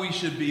how we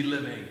should be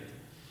living.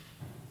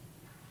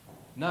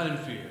 Not in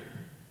fear.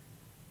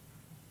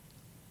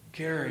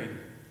 Caring,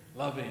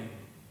 loving,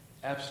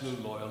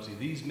 absolute loyalty.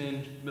 These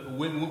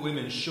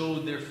women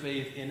showed their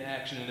faith in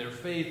action, and their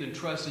faith and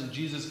trust in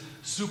Jesus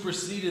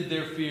superseded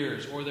their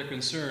fears or their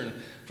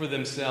concern for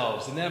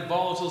themselves. In that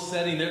volatile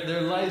setting,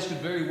 their lives could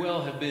very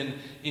well have been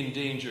in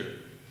danger.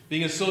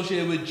 Being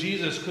associated with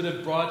Jesus could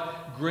have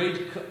brought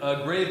grave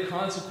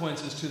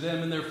consequences to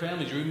them and their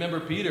families. You remember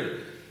Peter.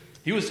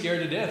 He was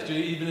scared to death to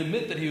even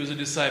admit that he was a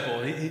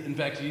disciple. In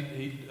fact,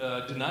 he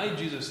denied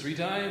Jesus 3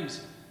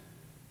 times.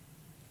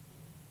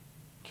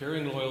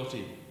 Caring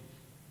loyalty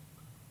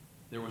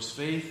there was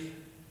faith,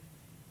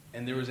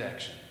 and there was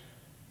action.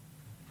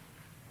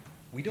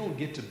 We don't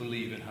get to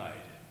believe and hide.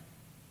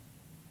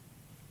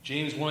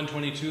 James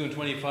 1:22 and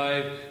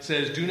 25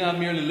 says, "Do not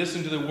merely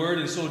listen to the word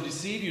and so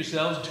deceive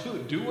yourselves.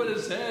 Do what it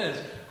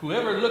says.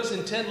 Whoever looks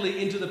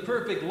intently into the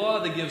perfect law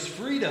that gives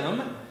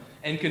freedom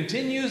and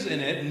continues in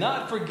it,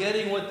 not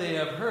forgetting what they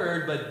have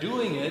heard, but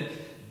doing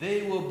it,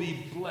 they will be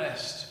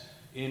blessed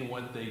in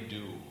what they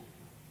do."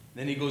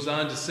 Then he goes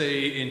on to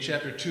say in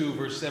chapter 2,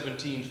 verse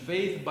 17,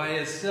 "Faith by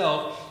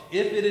itself,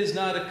 if it is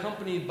not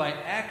accompanied by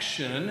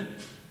action,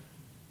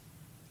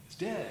 is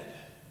dead."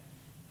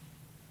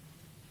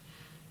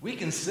 We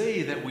can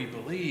say that we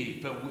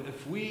believe, but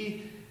if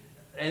we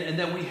and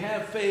that we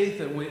have faith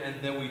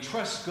and that we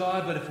trust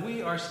God, but if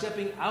we are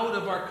stepping out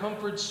of our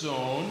comfort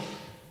zone,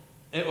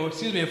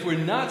 if we're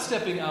not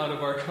stepping out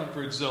of our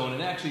comfort zone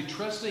and actually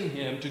trusting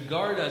Him to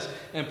guard us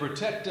and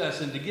protect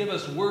us and to give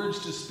us words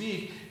to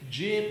speak,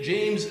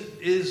 James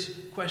is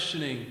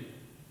questioning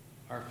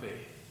our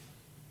faith.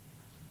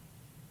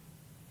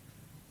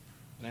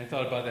 And I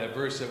thought about that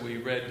verse that we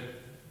read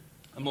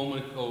a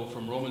moment ago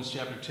from Romans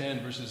chapter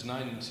 10, verses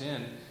 9 and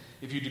 10.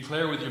 "If you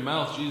declare with your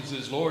mouth Jesus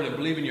is Lord and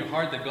believe in your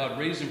heart that God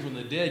raised Him from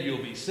the dead, you'll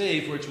be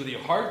saved. For it's with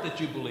your heart that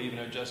you believe and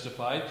are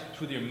justified. It's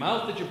with your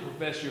mouth that you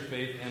profess your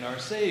faith and are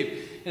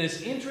saved." And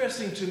it's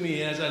interesting to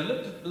me as I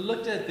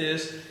looked at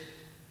this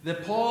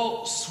that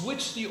Paul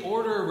switched the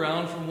order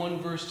around from one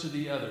verse to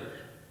the other.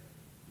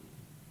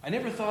 I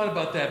never thought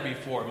about that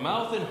before.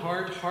 Mouth and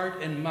heart,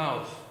 heart and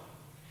mouth.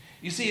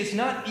 You see, it's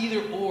not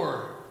either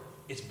or,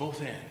 it's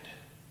both and.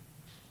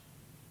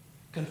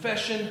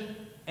 Confession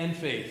and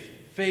faith.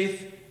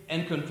 Faith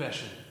and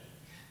confession.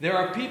 There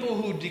are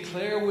people who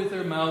declare with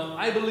their mouth,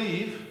 "I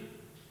believe,"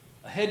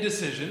 a head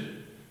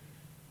decision,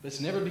 but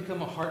it's never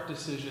become a heart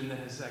decision that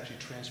has actually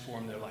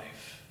transformed their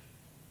life.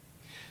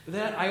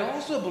 That I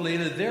also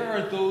believe that there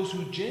are those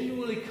who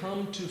genuinely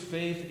come to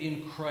faith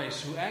in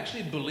Christ, who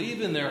actually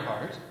believe in their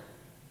heart,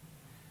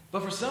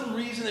 but for some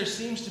reason there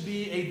seems to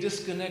be a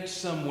disconnect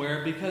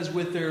somewhere because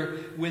with their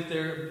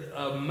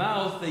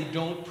mouth they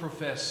don't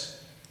profess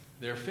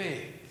their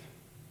faith.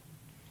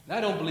 And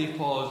I don't believe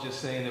Paul is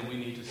just saying that we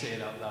need to say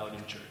it out loud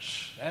in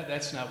church.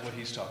 That's not what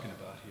he's talking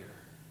about here.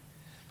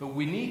 But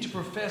we need to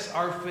profess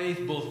our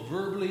faith both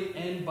verbally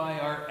and by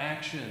our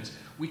actions.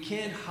 We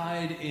can't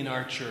hide in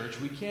our church.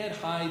 We can't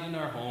hide in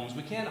our homes.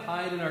 We can't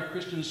hide in our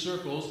Christian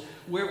circles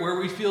where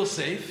we feel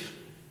safe.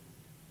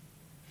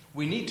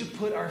 We need to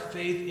put our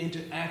faith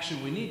into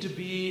action. We need to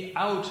be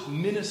out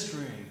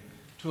ministering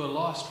to a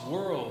lost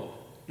world.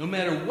 No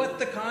matter what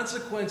the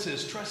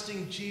consequences,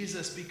 trusting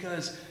Jesus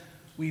because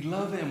we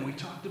love Him. We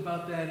talked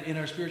about that in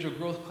our spiritual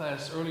growth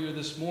class earlier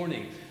this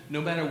morning.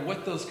 No matter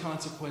what those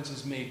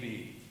consequences may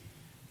be.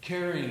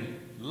 Caring,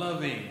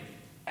 loving,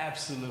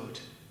 absolute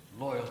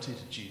loyalty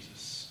to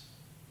Jesus.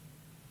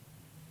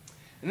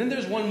 And then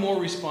there's one more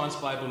response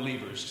by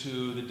believers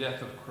to the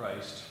death of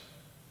Christ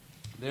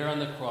there on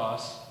the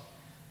cross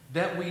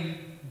that we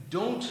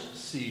don't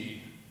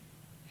see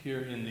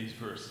here in these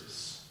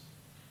verses.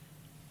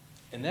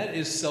 And that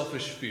is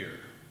selfish fear.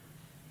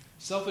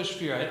 Selfish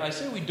fear. I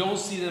say we don't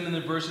see them in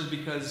the verses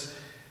because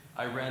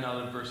I ran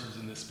out of verses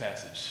in this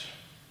passage.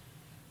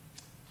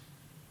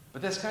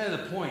 But that's kind of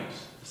the point.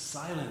 The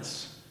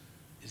silence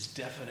is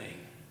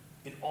deafening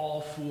in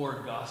all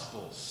four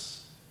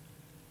Gospels.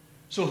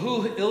 So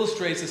who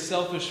illustrates a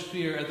selfish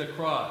fear at the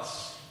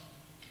cross?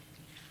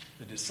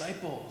 The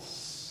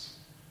disciples.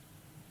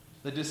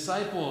 The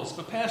disciples.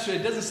 But Pastor,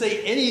 it doesn't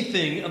say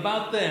anything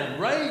about them,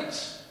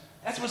 right?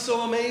 That's what's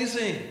so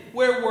amazing.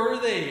 Where were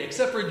they?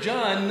 Except for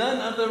John, none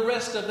of the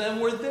rest of them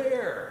were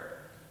there.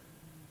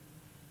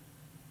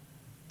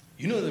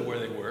 You know where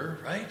they were,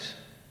 right?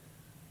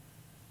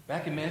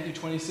 Back in Matthew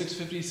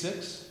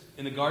 26:56,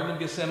 in the Garden of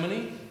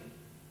Gethsemane,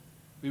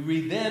 we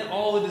read, "Then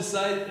all the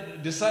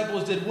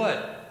disciples did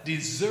what?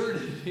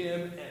 Deserted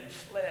Him and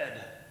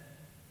fled."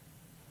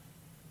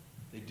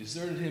 They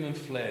deserted Him and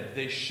fled.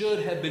 They should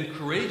have been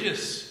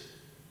courageous,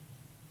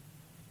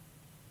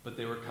 but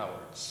they were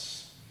cowards.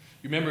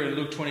 You remember in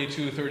Luke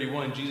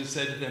 22:31, Jesus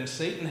said to them,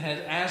 "Satan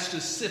has asked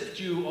to sift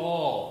you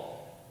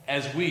all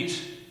as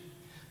wheat.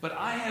 But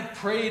I have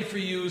prayed for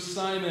you,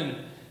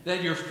 Simon,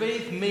 that your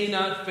faith may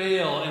not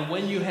fail. And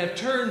when you have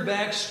turned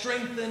back,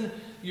 strengthen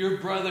your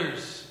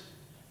brothers."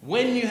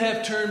 When you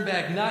have turned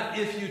back, not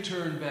if you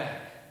turn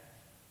back.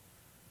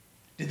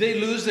 Did they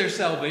lose their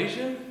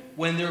salvation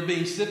when they were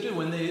being sifted,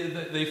 when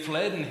they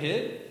fled and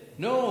hid?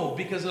 No,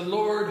 because the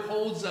Lord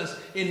holds us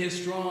in His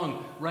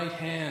strong right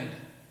hand.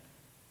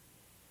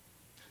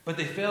 But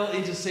they fell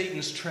into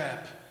Satan's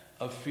trap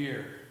of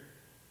fear.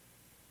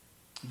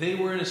 They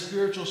were in a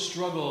spiritual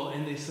struggle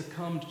and they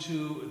succumbed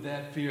to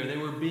that fear. They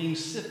were being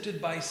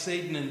sifted by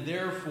Satan, and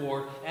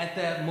therefore, at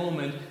that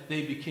moment,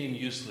 they became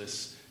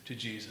useless to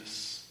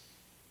Jesus.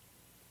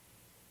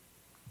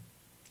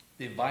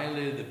 They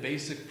violated the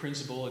basic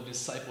principle of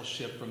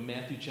discipleship from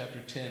Matthew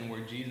chapter 10,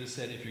 where Jesus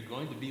said, "If you're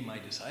going to be my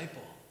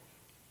disciple,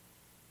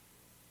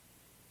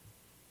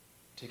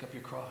 take up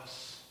your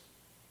cross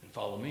and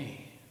follow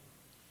me."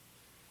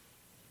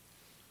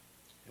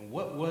 And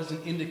what was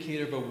an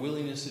indicator of a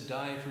willingness to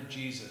die for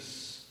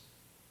Jesus?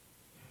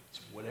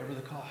 It's whatever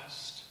the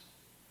cost.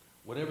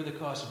 Whatever the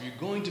cost. If you're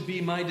going to be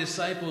my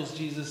disciples,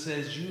 Jesus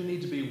says, you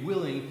need to be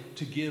willing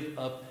to give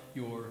up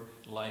your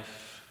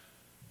life.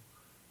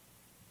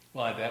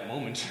 Well, at that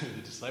moment,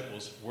 the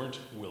disciples weren't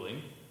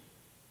willing.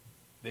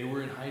 They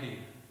were in hiding.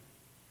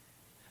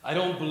 I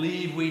don't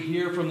believe we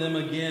hear from them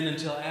again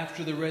until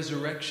after the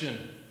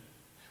resurrection.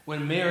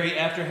 When Mary,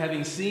 after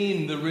having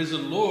seen the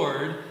risen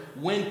Lord,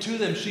 went to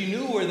them, she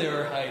knew where they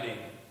were hiding.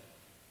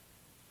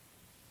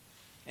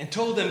 And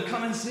told them,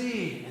 come and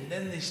see. And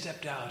then they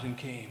stepped out and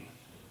came.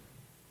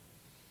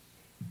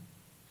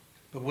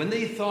 But when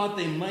they thought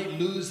they might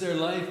lose their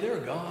life, they were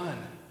gone.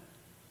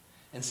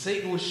 And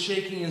Satan was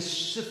shaking and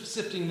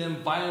sifting them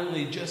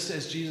violently, just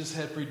as Jesus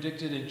had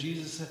predicted. And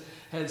Jesus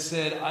had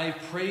said, I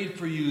prayed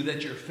for you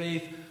that your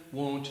faith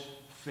won't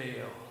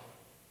fail.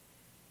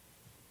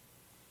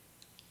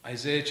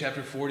 Isaiah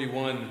chapter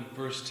 41,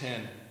 verse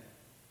 10.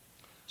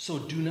 So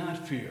do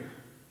not fear,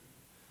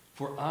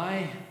 for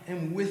I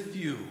am with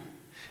you.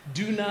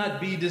 Do not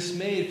be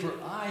dismayed, for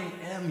I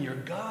am your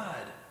God.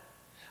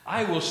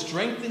 I will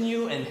strengthen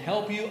you and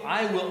help you.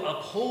 I will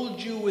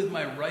uphold you with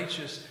my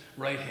righteous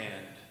right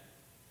hand.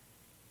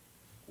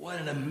 What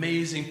an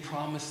amazing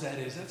promise that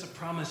is. That's a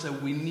promise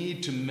that we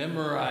need to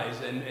memorize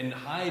and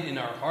hide in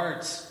our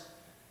hearts,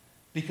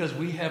 because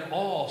we have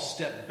all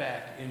stepped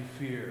back in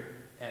fear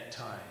at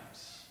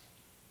times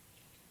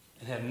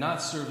and have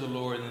not served the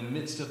Lord in the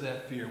midst of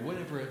that fear,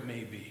 whatever it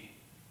may be.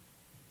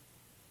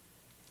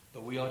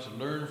 But we ought to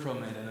learn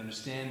from it and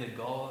understand that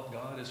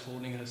God is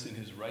holding us in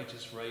his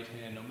righteous right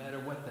hand, no matter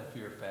what that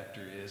fear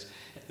factor is.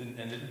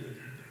 And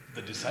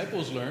the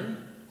disciples learned,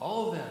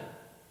 all of them.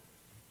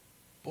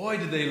 Boy,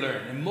 did they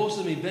learn. And most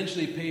of them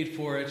eventually paid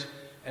for it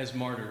as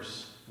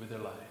martyrs with their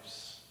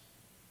lives.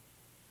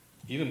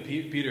 Even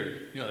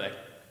Peter, that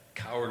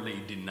cowardly,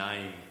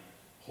 denying,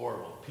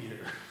 horrible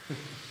Peter.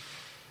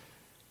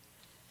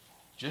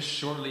 Just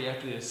shortly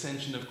after the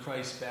ascension of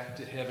Christ back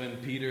to heaven,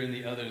 Peter and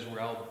the others were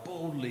out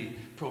boldly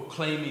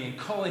proclaiming and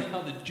calling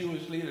out the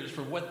Jewish leaders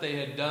for what they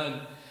had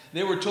done.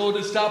 They were told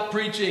to stop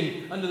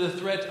preaching under the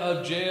threat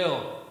of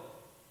jail.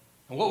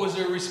 And what was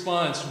their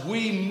response?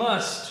 We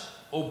must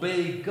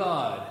obey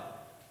God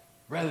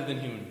rather than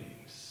human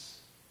beings.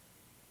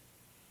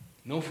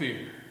 No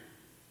fear.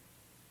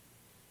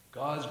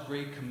 God's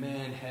great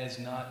command has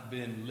not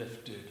been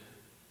lifted,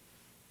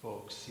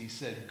 folks. He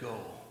said, go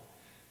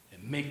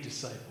and make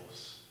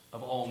disciples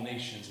of all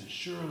nations, and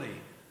surely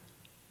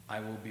I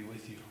will be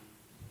with you.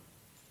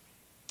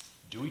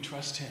 Do we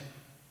trust him?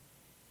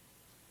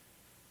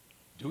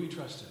 Do we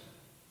trust him?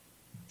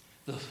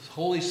 The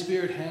Holy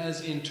Spirit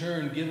has in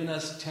turn given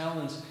us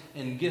talents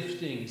and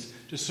giftings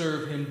to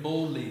serve him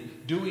boldly.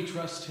 Do we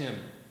trust him?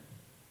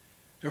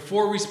 There are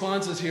 4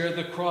 responses here at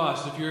the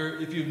cross.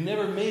 If you've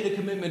never made a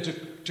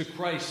commitment to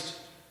Christ,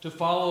 to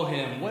follow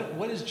him,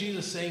 what is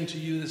Jesus saying to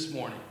you this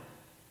morning?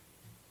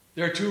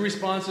 There are 2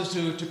 responses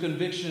to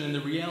conviction and the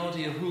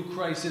reality of who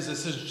Christ is. The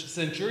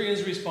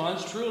centurion's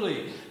response,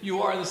 truly,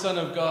 you are the Son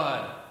of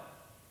God.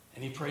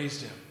 And he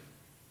praised him.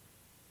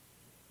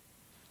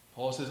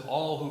 Paul says,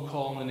 all who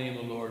call on the name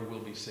of the Lord will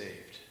be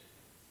saved.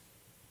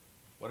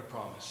 What a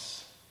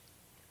promise.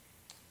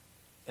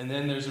 And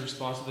then there's a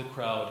response of the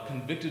crowd,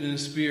 convicted in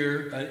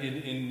fear,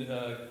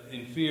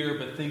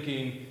 but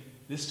thinking,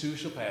 this too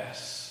shall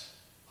pass.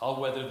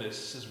 I'll weather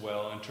this as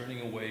well, and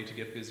turning away to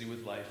get busy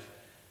with life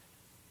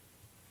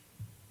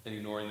and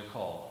ignoring the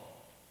call.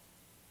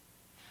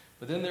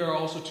 But then there are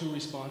also 2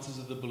 responses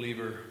of the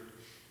believer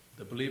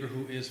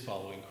who is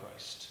following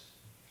Christ.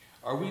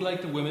 Are we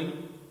like the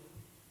women,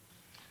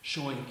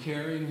 showing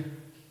caring,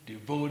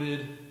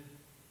 devoted,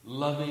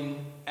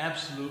 loving,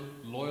 absolute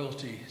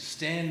loyalty,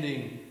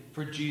 standing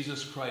for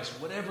Jesus Christ,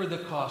 whatever the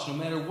cost, no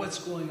matter what's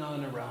going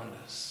on around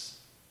us?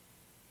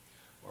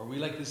 Or are we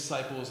like the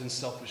disciples in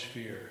selfish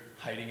fear,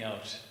 hiding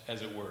out,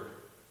 as it were?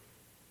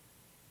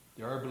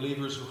 There are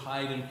believers who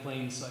hide in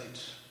plain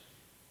sight.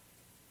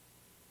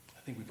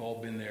 I think we've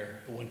all been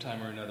there at one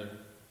time or another.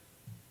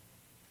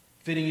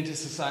 Fitting into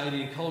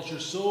society and culture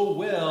so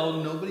well,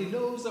 nobody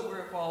knows that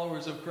we're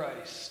followers of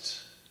Christ.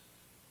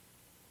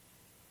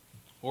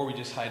 Or we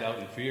just hide out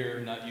in fear,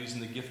 not using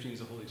the giftings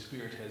the Holy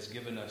Spirit has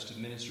given us to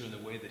minister in the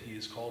way that he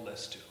has called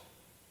us to.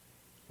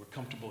 We're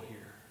comfortable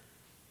here.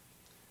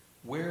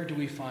 Where do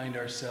we find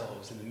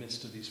ourselves in the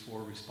midst of these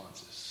 4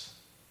 responses?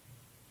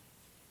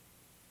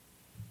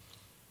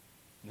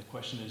 And the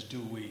question is,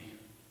 do we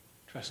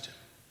trust him?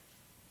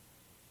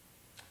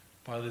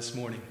 Father, this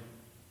morning,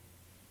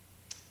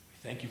 we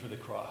thank you for the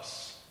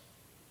cross.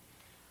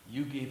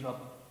 You gave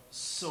up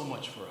so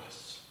much for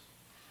us.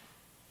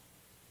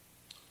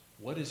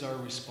 What is our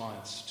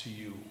response to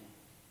you?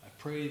 I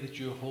pray that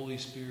your Holy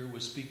Spirit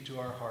would speak to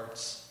our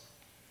hearts.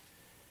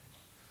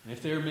 And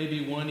if there may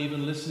be one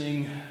even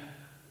listening,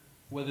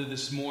 whether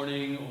this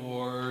morning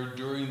or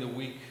during the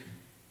week,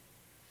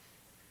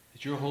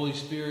 that your Holy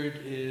Spirit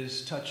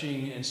is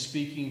touching and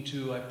speaking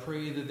to, I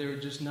pray that there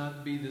would just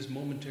not be this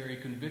momentary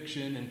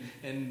conviction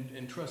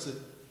and trust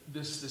that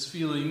this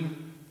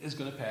feeling is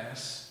going to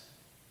pass.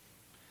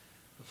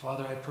 But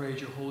Father, I pray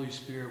that your Holy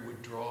Spirit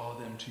would draw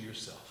them to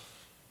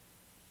yourself.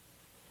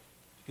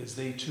 Because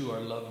they too are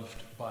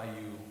loved by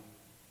you.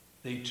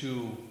 They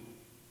too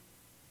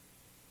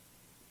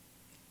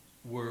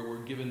were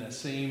given that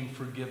same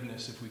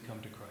forgiveness if we come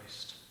to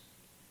Christ.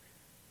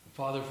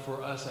 Father,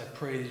 for us, I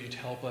pray that you'd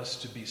help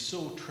us to be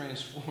so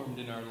transformed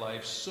in our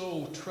life,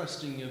 so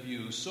trusting of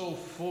you, so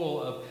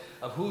full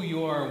of who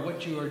you are and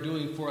what you are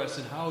doing for us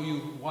and how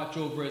you watch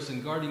over us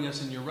and guarding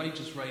us in your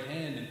righteous right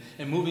hand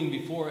and moving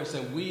before us,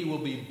 that we will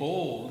be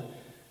bold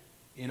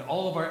in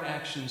all of our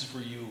actions for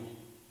you.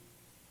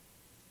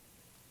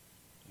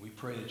 We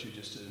pray that you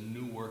just do a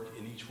new work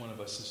in each one of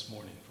us this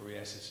morning, for we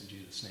ask this in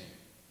Jesus' name.